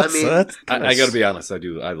Well, that? I mean, I got to be honest. I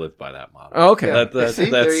do. I live by that motto. Oh, okay. see,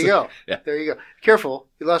 there you go. Yeah. There you go. Careful.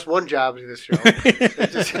 You lost one job in this show.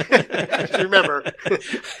 just remember.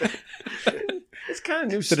 It's kind of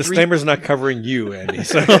new The street. disclaimer's not covering you, Andy.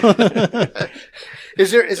 So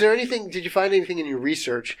Is there anything, did you find anything in your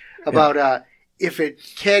research about if it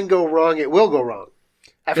can go wrong, it will go wrong?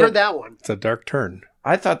 I've heard that one. it's a dark turn.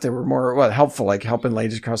 I thought they were more helpful, like helping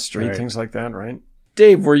ladies across the street, Right. things like that, right?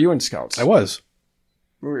 Dave, were you in Scouts? I was.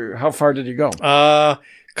 How far did you go?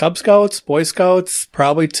 Cub Scouts, Boy Scouts,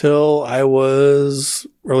 probably till I was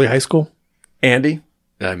early high school. Andy?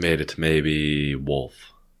 I made it to maybe Wolf.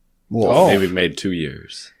 Wolf. Maybe made 2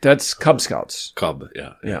 years. That's Cub Scouts. Cub,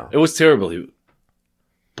 yeah. Yeah. It was terribly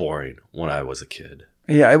boring when I was a kid.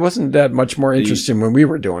 Yeah, it wasn't that much more interesting when we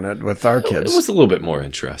were doing it with our kids. It was a little bit more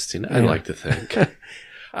interesting, I like to think.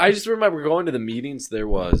 I just remember going to the meetings. There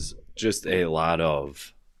was just a lot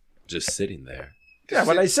of just sitting there. Yeah,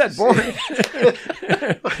 what I said, boring.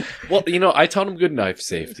 Well, I taught them good knife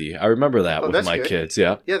safety. I remember that with that's my good. kids.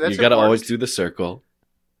 Yeah, Yeah, that's you got to important. always do the circle.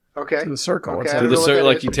 Okay. To the circle. What's Okay, I that? don't Do the know what circle that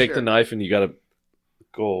like is, you but take sure. the knife and you got to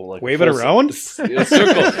go like Wave it around?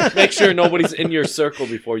 circle. Make sure nobody's in your circle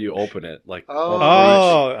before you open it. Like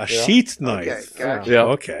Oh, a Yeah. sheath knife. Okay, gotcha. Yeah.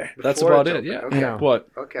 Okay. that's Before about it's it. open. Yeah. Okay. Yeah. What?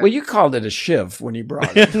 Okay. Well, you called it a shiv when you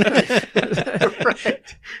brought it.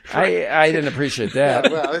 Right. I didn't appreciate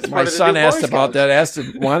that. Well, it's My part of the son new asked Boy about Scouts.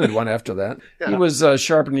 that. Wanted one after that. Yeah. He was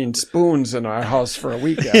sharpening spoons in our house for a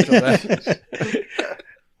week after that.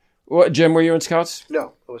 What, Jim? Were you in Scouts?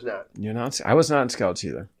 No, it was not. You're not. I was not in Scouts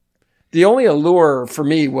either. The only allure for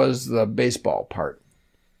me was the baseball part.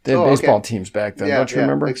 They had baseball teams back then, don't you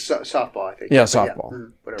remember? Like softball, I think. Yeah,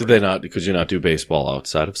 softball. Did they not? Could you not do baseball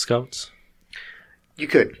outside of Scouts? You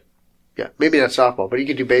could. Yeah, maybe not softball, but you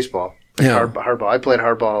could do baseball. Like hardball. I played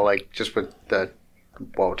hardball like just with the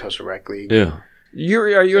Wauwatosa Rec League. Yeah.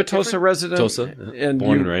 Are you a Tosa resident? Tosa, and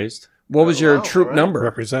born and raised. What was your troop number?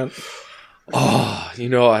 Represent. Oh,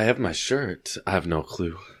 I have my shirt. I have no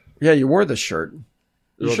clue. Yeah, you wore the shirt.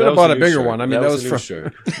 You Well, should have bought a bigger one. I mean, that was a new from.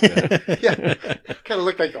 shirt. Yeah, kind of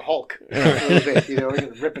looked like the Hulk a little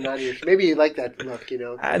bit, ripping out of your. Maybe you like that look,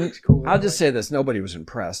 It looks cool. I'll just say this: nobody was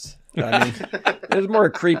impressed. I mean, it was more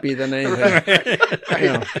creepy than anything.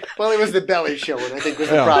 Right. Well, it was the belly showing. I think was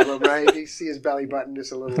the problem, right? You see his belly button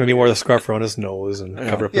just a little. And he wore the scarf around his nose and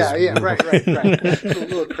covered up his. Yeah, right. A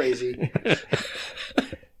little crazy.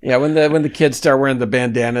 Yeah, when the kids start wearing the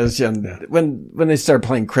bandanas and when they start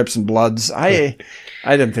playing Crips and Bloods, I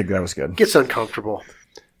didn't think that was good. Gets uncomfortable.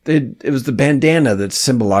 It was the bandana that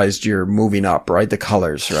symbolized your moving up, right? The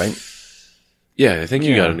colors, right? Yeah, I think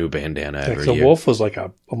you got a new bandana every year. The wolf was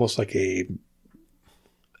almost like a.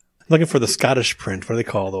 Looking for the Scottish print. What do they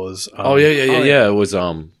call those? Yeah. It was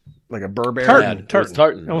like a Burberry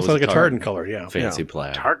tartan. Almost like a tartan color. Yeah, fancy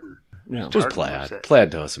plaid. Tartan. Yeah. It was plaid.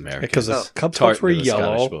 Plaid to us Americans. Because the Cub Scouts were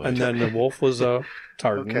yellow, and then the wolf was a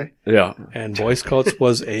tartan. Okay. Yeah. And Boy Scouts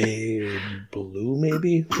was a blue,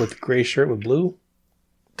 maybe, with a gray shirt with blue.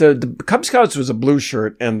 The Cub Scouts was a blue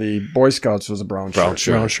shirt, and the Boy Scouts was a brown shirt.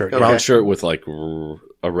 Brown shirt. Okay. Brown shirt with like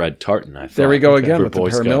a red tartan, I thought. There we go again with the Boy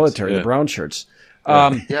paramilitary, the brown shirts.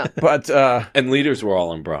 But and leaders were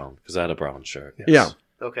all in brown because I had a brown shirt. Yes. Yeah.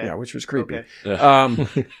 Okay. Yeah, which was creepy.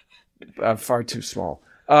 Okay. Yeah. Far too small.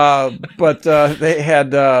 But they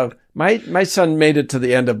had my son made it to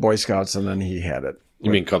the end of Boy Scouts, and then he had it. You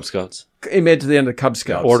mean Cub Scouts? He made it to the end of Cub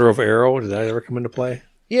Scouts. Order of Arrow. Did that ever come into play?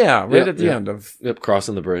 Yeah, at the end of. Yep,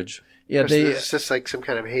 crossing the bridge. Yeah, it's just like some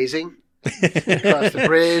kind of hazing across the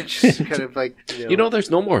bridge, kind of like there's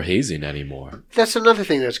no more hazing anymore. That's another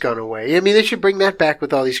thing that's gone away. I mean, they should bring that back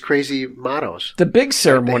with all these crazy mottos. The big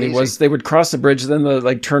ceremony was they would cross the bridge, then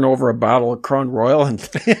they turn over a bottle of Crown Royal and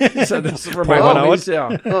so this is for my homies.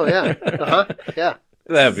 Yeah. Oh yeah. Yeah.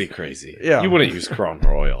 That'd be crazy. Yeah. You wouldn't use Crown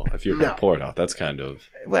Royal if you're going to pour it out. That's kind of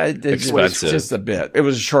expensive. It was just a bit. It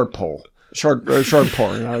was a short pull. Short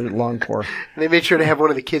pour, not a long pour. They made sure to have one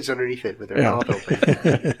of the kids underneath it with their mouth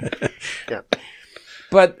open. Yeah.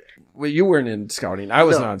 But you weren't in scouting. I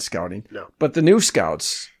was not in scouting. No. But the new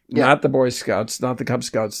scouts, not the Boy Scouts, not the Cub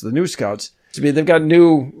Scouts, the new scouts, they've got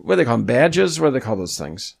new, what do they call them, badges? What do they call those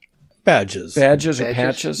things? Badges. Badges or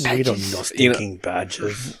patches? We don't know stinking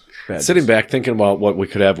badges. Sitting back thinking about what we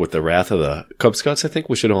could have with the wrath of the Cub Scouts, I think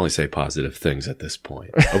we should only say positive things at this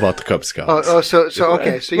point about the Cub Scouts. So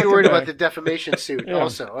you're worried about the defamation suit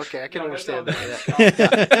also. Okay, I can understand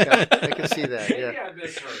that. I can see that, yeah.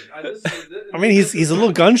 I mean, he's a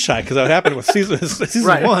little gun shy because that happened with season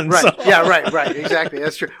one. Right. So. Yeah, right. Exactly.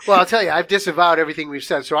 That's true. Well, I'll tell you, I've disavowed everything we've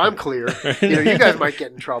said, so I'm clear. You guys might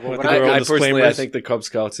get in trouble. But I personally, I think the Cub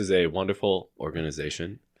Scouts is a wonderful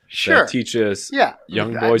organization. Sure. That teaches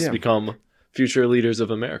young boys to become future leaders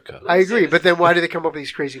of America. I agree, but then why do they come up with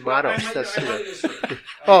these crazy mottos? That's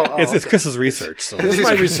it's Chris's research. So. It's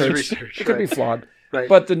my research. It could be flawed. Right.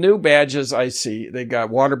 But the new badges I see, they got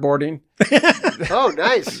waterboarding. Oh,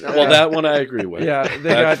 nice. Well, that one I agree with. Yeah,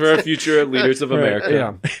 that's for future leaders of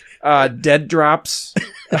America. Yeah. Dead drops.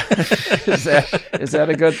 Is that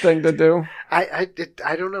a good thing to do? I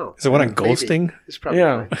don't know. Is it one on ghosting? Maybe. It's probably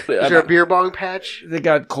fine. Is there a beer bong patch? They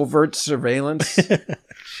got covert surveillance.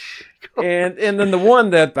 and then the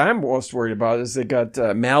one that I'm most worried about is they got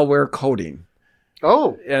malware coding.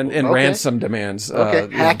 Oh. And ransom demands.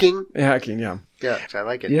 Okay. Hacking? Hacking, yeah. Yeah, I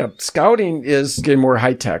like it. Yeah. Scouting is getting more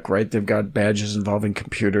high tech, right? They've got badges involving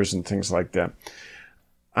computers and things like that.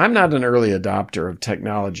 I'm not an early adopter of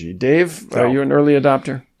technology. Dave, are you an early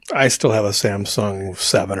adopter? I still have a Samsung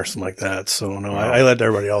 7 or something like that. So, no, I let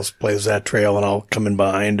everybody else blaze that trail and I'll come in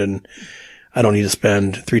behind and I don't need to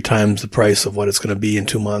spend 3 times the price of what it's going to be in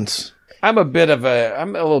 2 months. I'm a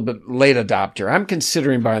little bit late adopter. I'm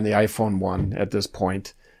considering buying the iPhone 1 at this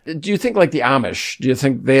point. Do you think like the Amish, do you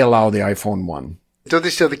think they allow the iPhone 1? Don't they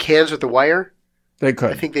still have the cans with the wire? They could.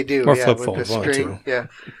 I think they do. Or flip with phones, the string. Yeah.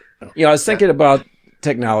 I was thinking about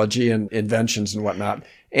technology and inventions and whatnot.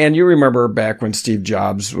 And you remember back when Steve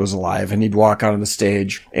Jobs was alive and he'd walk out on the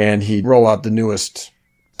stage and he'd roll out the newest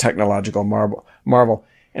technological marvel.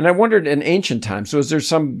 And I wondered in ancient times, so is there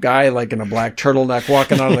some guy like in a black turtleneck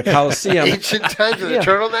walking out of the Coliseum? Ancient times with a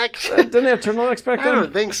turtleneck? Didn't they have turtlenecks back then? I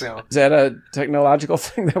don't think so. Is that a technological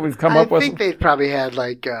thing that we've come up with? I think they probably had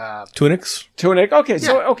like... Tunics? Tunic? Okay,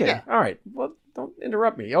 Yeah. All right. Well, don't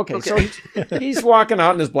interrupt me. Okay. So he's walking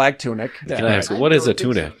out in his black tunic. Can I ask, what is a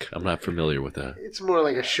tunic? I'm not familiar with that. It's more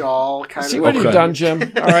like a shawl kind See of... what you've done, Jim?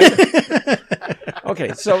 All right.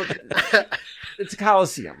 Okay, so... It's a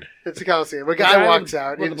Coliseum. It's a Coliseum. A guy walks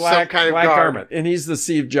out in some kind of garment. And he's the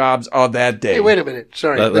Steve Jobs of that day. Hey, wait a minute.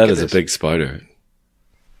 Sorry. That is a big spider.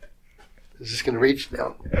 Is this going to reach?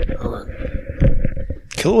 No. Hold on.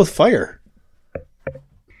 Kill it with fire.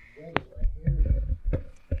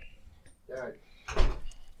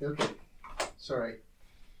 Okay. Sorry.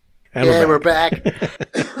 And we're back.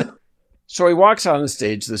 So he walks on the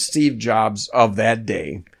stage, the Steve Jobs of that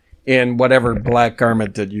day, in whatever black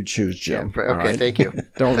garment that you choose, Jim. Okay, all right? thank you.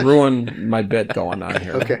 Don't ruin my bit going on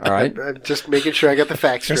here. Okay. All right. I'm just making sure I got the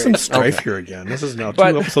facts There's straight. some strife here again. This is now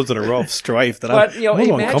But- 2 episodes in a row of strife that But I'm a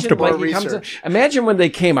little uncomfortable. like he comes Research. imagine when they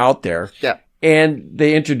came out there Yeah. and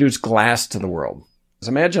they introduced glass to the world. So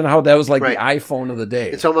imagine how that was like Right. the iPhone of the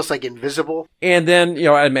day. It's almost like invisible. And then,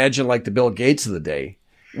 I imagine like the Bill Gates of the day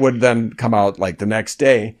would then come out like the next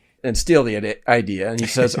day and steal the idea. And he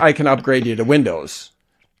says, I can upgrade you to Windows.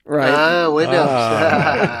 Right. Windows.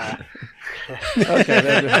 Okay.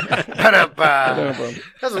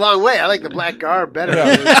 That's a long way. I like the black garb better.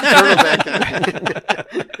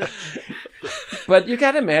 But you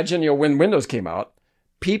got to imagine, when Windows came out,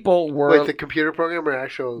 people were Wait, the computer program or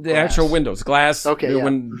actual the glass? actual Windows glass. Okay, yeah.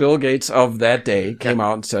 When Bill Gates of that day came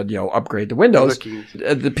out and said, upgrade to Windows, Looking.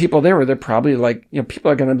 the people there they're probably like,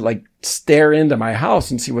 people are going to like stare into my house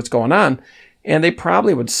and see what's going on. And they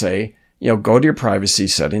probably would say, go to your privacy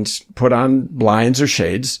settings, put on blinds or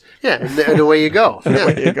shades. Yeah, and away you go. And Yeah,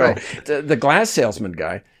 away you go. right. The glass salesman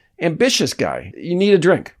guy, ambitious guy. You need a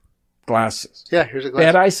drink. Glasses. Yeah, here's a glass.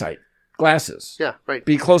 Bad eyesight. Glasses. Yeah, right.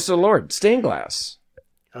 Be close to the Lord. Stained glass.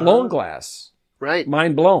 Blown glass. Right.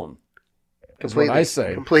 Mind blown. Is what Completely. I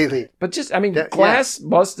say. Completely. But just, glass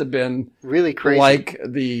must have been Really crazy. like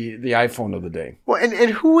the iPhone of the day. Well, and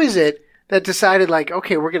who is it that decided, like,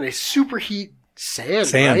 okay, we're going to superheat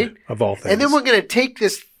sand, right? Of all things. And then we're going to take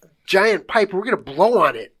this giant pipe and we're going to blow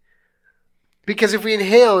on it. Because if we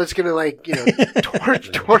inhale, it's going to, like,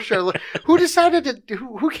 torch our... Who decided to...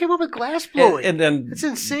 Who came up with glass blowing? And then it's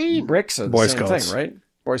insane. bricks are the Boy same Scouts. thing, right?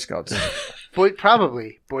 Boy Scouts.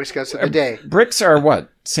 Probably. Boy Scouts of the day. Bricks are what?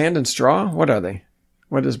 Sand and straw? What are they?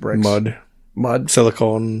 What is bricks? Mud.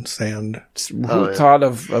 Silicone, sand. Who thought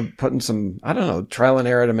of putting some, I don't know, trial and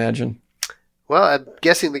error, I'd imagine? Well, I'm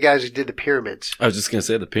guessing the guys who did the pyramids. I was just going to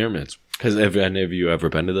say the pyramids. Have any of you ever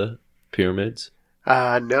been to the pyramids?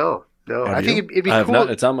 No. Have I think it'd be I have cool. not.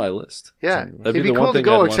 It's on my list. Yeah, That'd it'd be the one cool to thing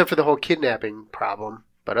go, I'd except for the whole kidnapping problem.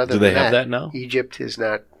 But other Do than they have that now? Egypt is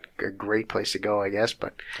not a great place to go, I guess.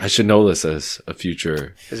 But I should know this as a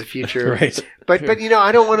future. Right. But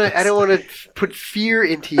I don't want to put fear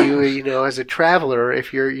into you, as a traveler.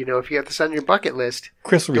 If you're, if you got this on your bucket list,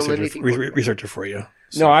 Chris will Don't let research it for you.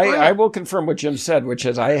 No, I will confirm what Jim said, which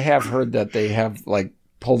is I have heard that they have like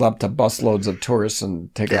pulled up to busloads of tourists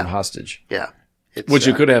and taken them hostage. yeah. It's, Which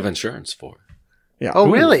you could have insurance for. Yeah.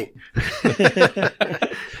 Oh, really?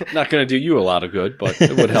 Not going to do you a lot of good, but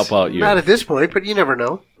it would help out you. Not at this point, but you never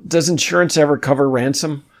know. Does insurance ever cover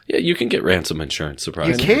ransom? Yeah, you can get ransom insurance,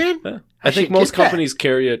 surprisingly. You can? Yeah. I I think should most get that. companies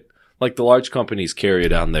carry it, like the large companies carry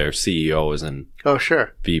it on their CEOs and Oh,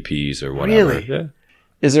 sure. VPs or whatever. Really? Yeah.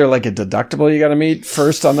 Is there like a deductible you got to meet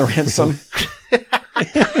first on the ransom?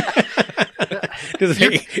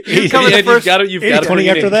 You cover the first You've got to 20 bring it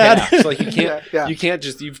after in that. cash. Like you can't, Yeah. you can't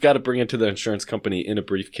just. You've got to bring it to the insurance company in a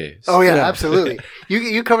briefcase. Oh yeah, Yeah. absolutely.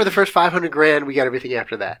 You cover the first $500,000. We got everything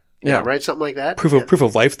after that. Yeah. Right. Something like that. Proof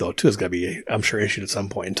of life, though, too, has got to be, I'm sure, issued at some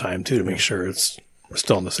point in time, too, to make sure it's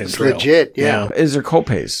still on the same It's trail. legit. Yeah. Is there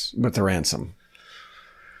copays with the ransom?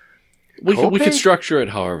 we Copay? could structure it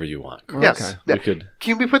however you want. Yes. Okay. Yeah. We could.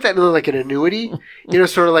 Can we put that in like an annuity?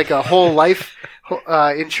 Sort of like a whole life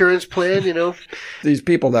insurance plan. These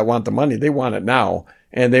people that want the money, they want it now,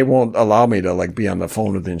 and they won't allow me to like be on the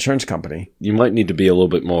phone with the insurance company. You might need to be a little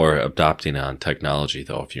bit more adopting on technology,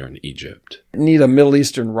 though, if you're in Egypt. Need a Middle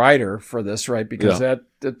Eastern writer for this, right? Because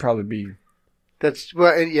that'd probably be. That's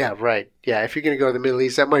yeah, right. Yeah, if you're going to go to the Middle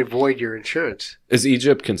East, that might void your insurance. Is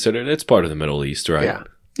Egypt considered? It's part of the Middle East, right? Yeah.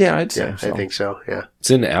 Yeah, I'd say Yeah, so. I think so. Yeah, It's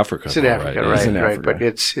in Africa. it's in though, Africa, right? right? It's in right. Africa. But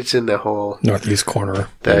it's in the whole Northeast corner.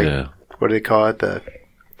 the Yeah. what do they call it? The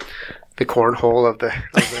the cornhole of the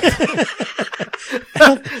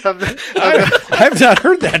I've not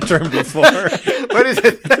heard that term before. what is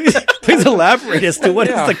it? Please elaborate as to what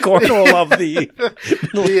is the cornhole of the.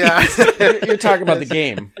 You're talking about the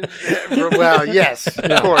game. Well, yes,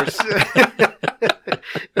 of course.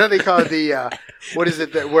 Now they call it the what is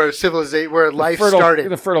it that where civilization where life started?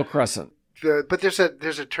 The Fertile Crescent. But there's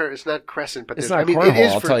a term. It's not crescent, but it's not cornhole. It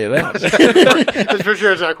is I'll tell you that. That's for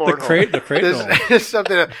sure, it's not cornhole. The cradle. There's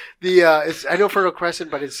something. It's I know Fertile Crescent,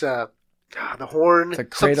 but it's the horn. The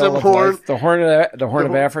cradle some of horn. life. The horn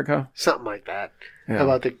of Africa. Something like that. Yeah.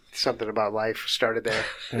 About something about life started there.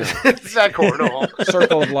 Yeah. It's not cornhole.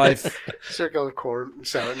 Circle of life. Circle of corn.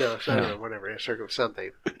 So I don't know, whatever. A circle of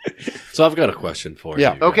something. So I've got a question for you.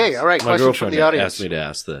 Yeah. Okay. All right. My Questions from girlfriend the audience. asked me to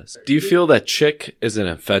ask this. Do you feel that chick is an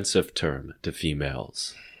offensive term to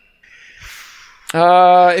females?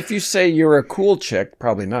 If you say you're a cool chick,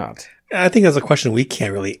 probably not. I think that's a question we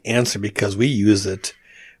can't really answer because we use it,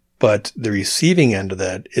 but the receiving end of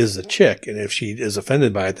that is the chick, and if she is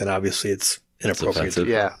offended by it, then obviously it's inappropriate.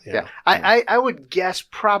 Yeah. I would guess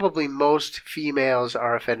probably most females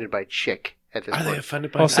are offended by chick at this point. Are they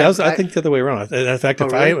offended by I think the other way around. In fact,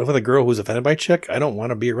 if I'm with a girl who's offended by chick, I don't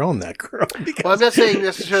want to be around that girl. Well, I'm not saying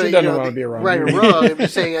necessarily she doesn't want to be around right or you. wrong. I'm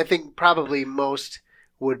just saying I think probably most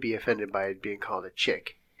would be offended by it being called a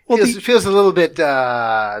chick. It feels a little bit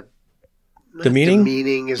demeaning.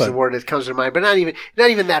 Demeaning is the word that comes to mind, but not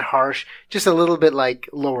even that harsh. Just a little bit like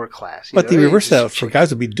lower class. But the reverse of that for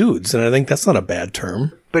guys would be dudes, and I think that's not a bad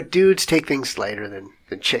term. But dudes take things lighter than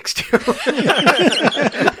chicks do. Cut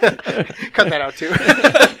that out too.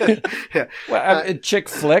 Yeah. Well, chick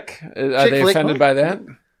flick. Are they offended by that?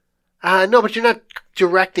 No, but you're not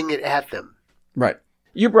directing it at them. Right.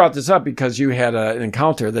 You brought this up because you had an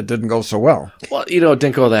encounter that didn't go so well. Well, it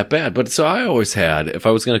didn't go that bad. But so I always had, if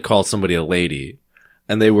I was going to call somebody a lady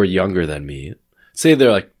and they were younger than me, say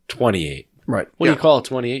they're like 28. Right. What do you call a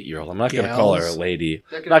 28-year-old? I'm not going to call her a lady.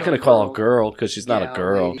 I'm not going to call her a girl because she's not a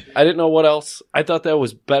girl. Lady. I didn't know what else. I thought that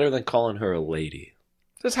was better than calling her a lady.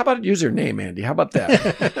 Just how about use her name, Andy? How about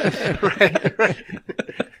that? Right.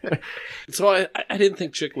 So I didn't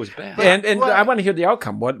think chick was bad. And I want to hear the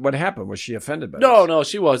outcome. What happened? Was she offended by this? No,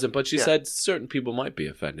 she wasn't. But she said certain people might be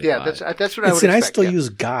offended. Yeah, by that's it. what I would expect. I still use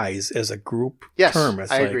guys as a group term.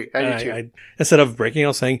 It's I agree. I do too. Instead of breaking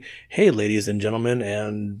out saying, "Hey, ladies and gentlemen,"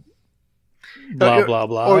 and blah blah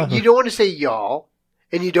blah. Or you don't want to say y'all,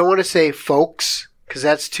 and you don't want to say folks because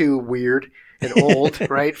that's too weird and old,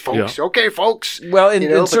 right? Folks. Yeah. Okay, folks. Well,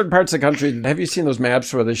 in certain parts of the country, have you seen those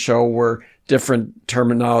maps where they show where different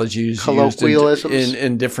terminologies colloquialisms used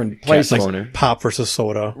in different places? Corner. Pop versus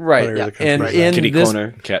soda. Right. And in kitty this,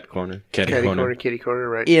 corner, cat corner, kitty corner,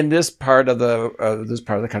 right. In this part of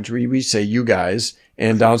the country, we say you guys,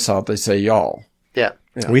 and down south they say y'all. Yeah.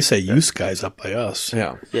 We say use guys up by us.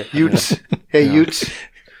 Yeah. Utes. Hey, Utes.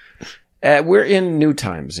 We're in new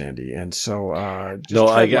times, Andy, and so I'm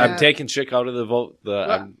taking chick out of the vote.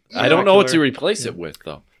 I don't know what to replace it with,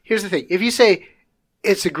 though. Here's the thing: if you say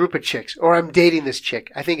it's a group of chicks, or I'm dating this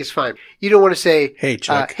chick, I think it's fine. You don't want to say, "Hey,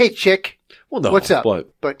 chick." Hey, chick. Well, no, what's up?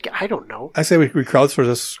 But I don't know. I say we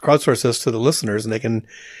crowdsource this to the listeners, and they can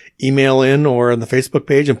email in or on the Facebook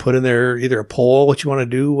page and put in there either a poll, what you want to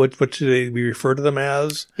do, what should we refer to them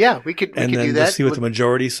as? Yeah, we could do that. And then just see what the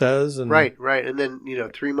majority says. And right. And then,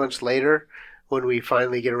 3 months later, when we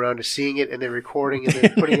finally get around to seeing it and then recording and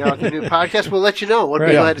then putting out the new podcast, we'll let you know what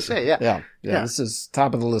people had to say. Yeah. This is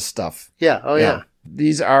top of the list stuff. Yeah. Oh, yeah.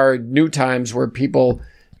 These are new times where people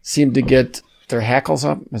seem to get their hackles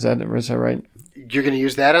up. Is that right? You're going to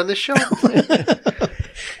use that on this show?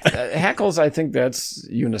 Hackles, I think that's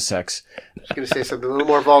unisex. I was going to say something a little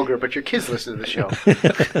more vulgar, but your kids listen to the show.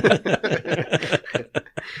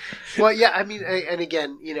 Well, yeah, I mean, and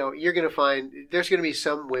again, you're going to find there's going to be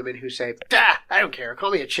some women who say, I don't care.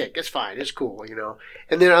 Call me a chick. It's fine. It's cool,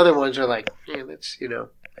 And then other ones are like, let's,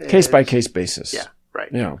 Case by case basis. Yeah,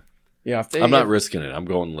 right. Yeah. I'm not risking it. I'm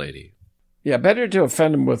going lady. Yeah, better to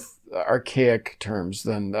offend them with archaic terms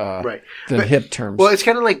than hip terms. Well, it's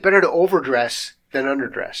kind of like better to overdress than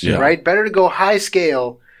underdress, right? Better to go high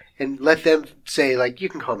scale and let them say, like, you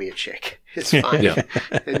can call me a chick. It's fine.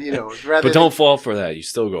 And, rather but don't fall for that. You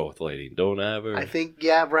still go with lady. Don't ever. I think,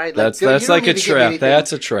 right. That's like a trap.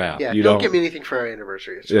 That's a trap. Yeah, you don't give me anything for our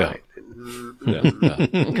anniversary. It's fine.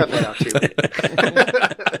 Cut that out,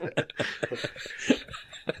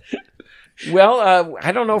 too. Well,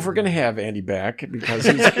 I don't know if we're going to have Andy back because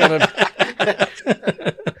he's going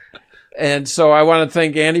to... And so I want to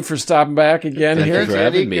thank Andy for stopping back again Thank here. you for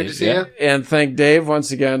having me. Good to see you. And thank Dave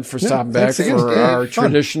once again for stopping back thanks for again, our Dave. Fun.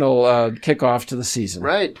 traditional kickoff to the season.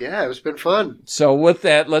 Right. Yeah, it's been fun. So with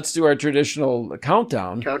that, let's do our traditional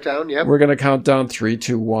countdown. Countdown. Yep. We're going to count down 3,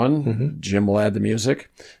 2, 1. Jim will add the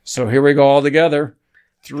music. So here we go all together.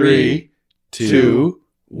 3, 2,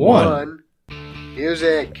 1.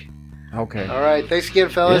 Music. Okay. All right. Thanks again,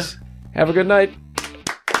 fellas. Have a good night.